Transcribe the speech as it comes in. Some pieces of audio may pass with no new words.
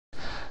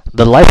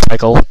The life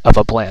cycle of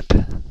a plant.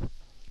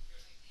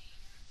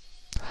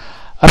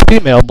 A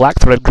female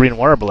black-throated green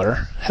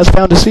warbler has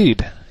found a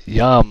seed.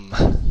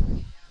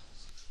 Yum!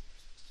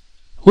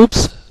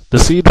 Whoops! The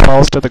seed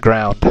falls to the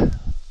ground.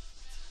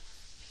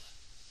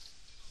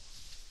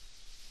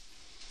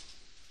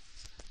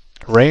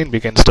 Rain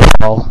begins to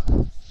fall.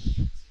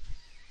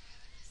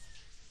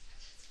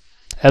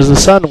 As the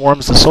sun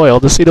warms the soil,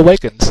 the seed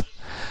awakens.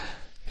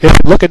 If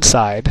we look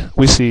inside,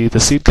 we see the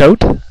seed coat,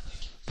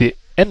 the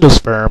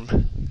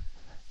endosperm,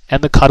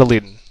 and the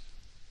cotyledon.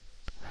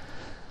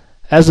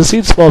 As the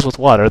seed swells with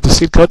water, the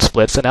seed coat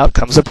splits and out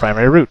comes the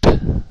primary root.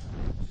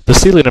 The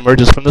seedling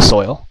emerges from the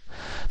soil.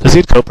 The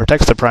seed coat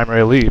protects the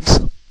primary leaves.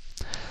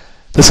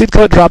 The seed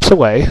coat drops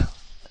away,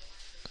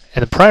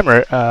 and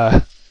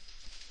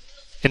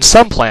in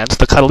some plants,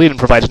 the cotyledon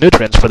provides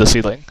nutrients for the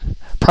seedling.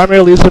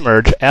 Primary leaves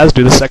emerge, as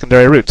do the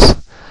secondary roots.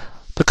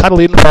 The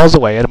cotyledon falls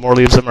away and more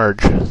leaves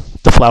emerge.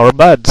 The flower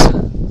buds.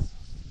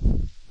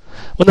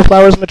 When the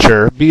flowers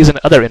mature, bees and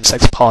other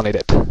insects pollinate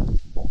it.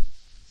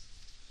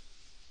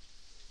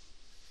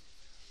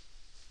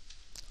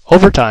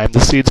 Over time, the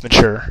seeds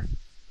mature,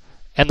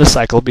 and the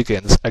cycle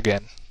begins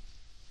again.